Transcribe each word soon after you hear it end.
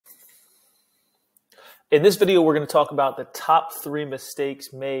In this video, we're going to talk about the top 3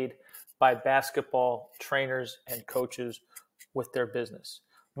 mistakes made by basketball trainers and coaches with their business.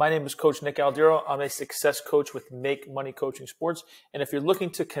 My name is Coach Nick Aldero. I'm a success coach with Make Money Coaching Sports. And if you're looking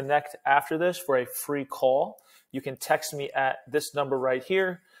to connect after this for a free call, you can text me at this number right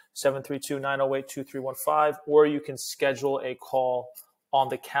here, 732-908-2315, or you can schedule a call on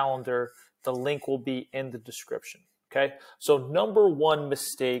the calendar. The link will be in the description. Okay, so number 1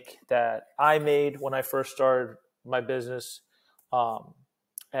 mistake that I made when I first started my business,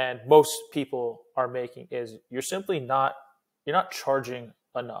 and most people are making, is you're not charging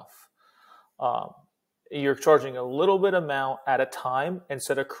enough. You're charging a little bit amount at a time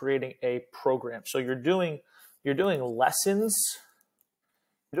instead of creating a program. So you're doing lessons.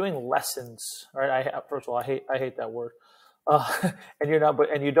 You're doing lessons, right? First of all, I hate that word. And you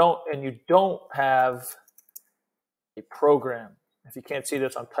don't have a program. If you can't see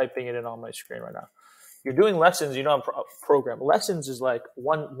this, I'm typing it in on my screen right now. You're doing lessons, you don't have a program. Lessons is like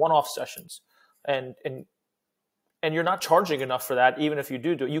one-off sessions, and you're not charging enough for that. Even if you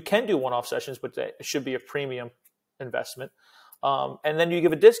do it, you can do one-off sessions, but it should be a premium investment. And then you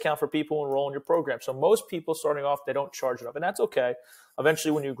give a discount for people who enroll in your program. So most people starting off, they don't charge enough, and that's okay.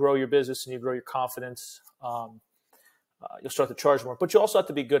 Eventually, when you grow your business and you grow your confidence, you'll start to charge more. But you also have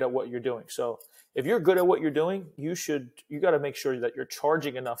to be good at what you're doing. So if you're good at what you're doing, you got to make sure that you're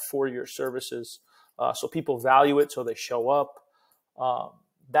charging enough for your services, so people value it, so they show up.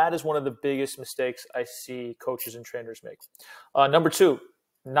 That is one of the biggest mistakes I see coaches and trainers make. Number 2,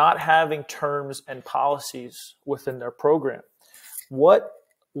 not having terms and policies within their program. What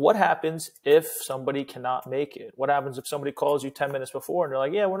happens if somebody cannot make it? What happens if somebody calls you 10 minutes before and they're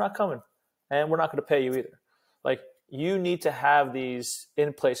like, yeah, we're not coming, and we're not going to pay you either? Like, you need to have these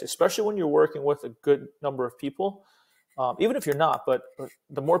in place, especially when you're working with a good number of people, even if you're not, but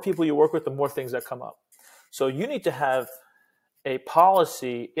the more people you work with, the more things that come up. So you need to have a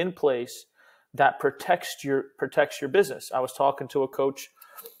policy in place that protects your business. I was talking to a coach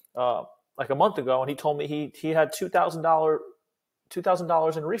like a month ago, and he told me he had $2,000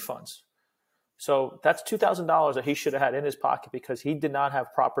 in refunds. So that's $2,000 that he should have had in his pocket because he did not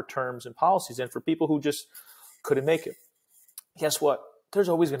have proper terms and policies. And for people who just couldn't make it, guess what? There's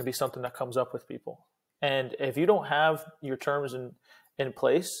always going to be something that comes up with people. And if you don't have your terms in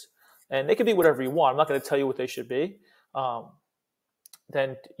place, and they can be whatever you want, I'm not going to tell you what they should be,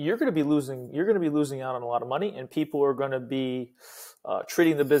 then you're going to be losing out on a lot of money, and people are going to be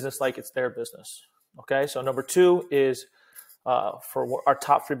treating the business like it's their business. Okay, so number 2 is for our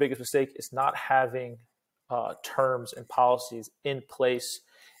top 3 biggest mistake is not having terms and policies in place,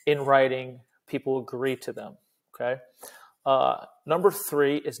 in writing. People agree to them. Okay. Number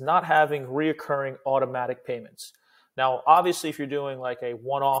 3 is not having reoccurring automatic payments. Now, obviously, if you're doing like a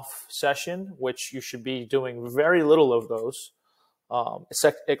one-off session, which you should be doing very little of those,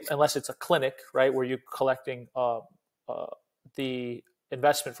 unless it's a clinic, right, where you're collecting the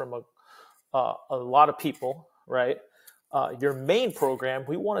investment from a lot of people, right? Your main program,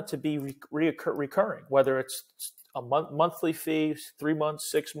 we want it to be recurring, whether it's a monthly fee, 3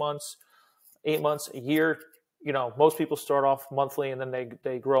 months, 6 months, 8 months, a year. Most people start off monthly and then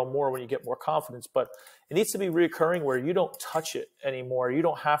they grow more when you get more confidence, but it needs to be reoccurring where you don't touch it anymore. You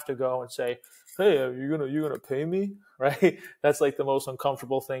don't have to go and say, hey, you're gonna pay me, right? That's like the most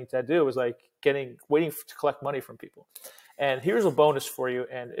uncomfortable thing to do, is like waiting to collect money from people. And here's a bonus for you,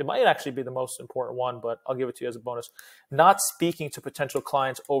 and it might actually be the most important one, but I'll give it to you as a bonus. Not speaking to potential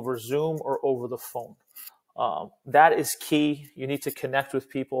clients over Zoom or over the phone. That is key. You need to connect with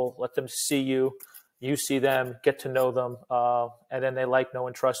people, let them see you, you see them, get to know them, and then they like, know,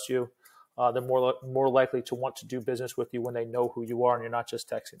 and trust you. They're more likely to want to do business with you when they know who you are and you're not just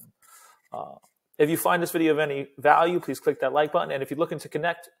texting them. If you find this video of any value, please click that like button. And if you're looking to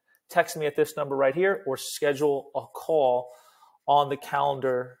connect, text me at this number right here, or schedule a call on the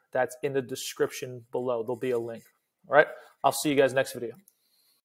calendar that's in the description below. There'll be a link. All right. I'll see you guys next video.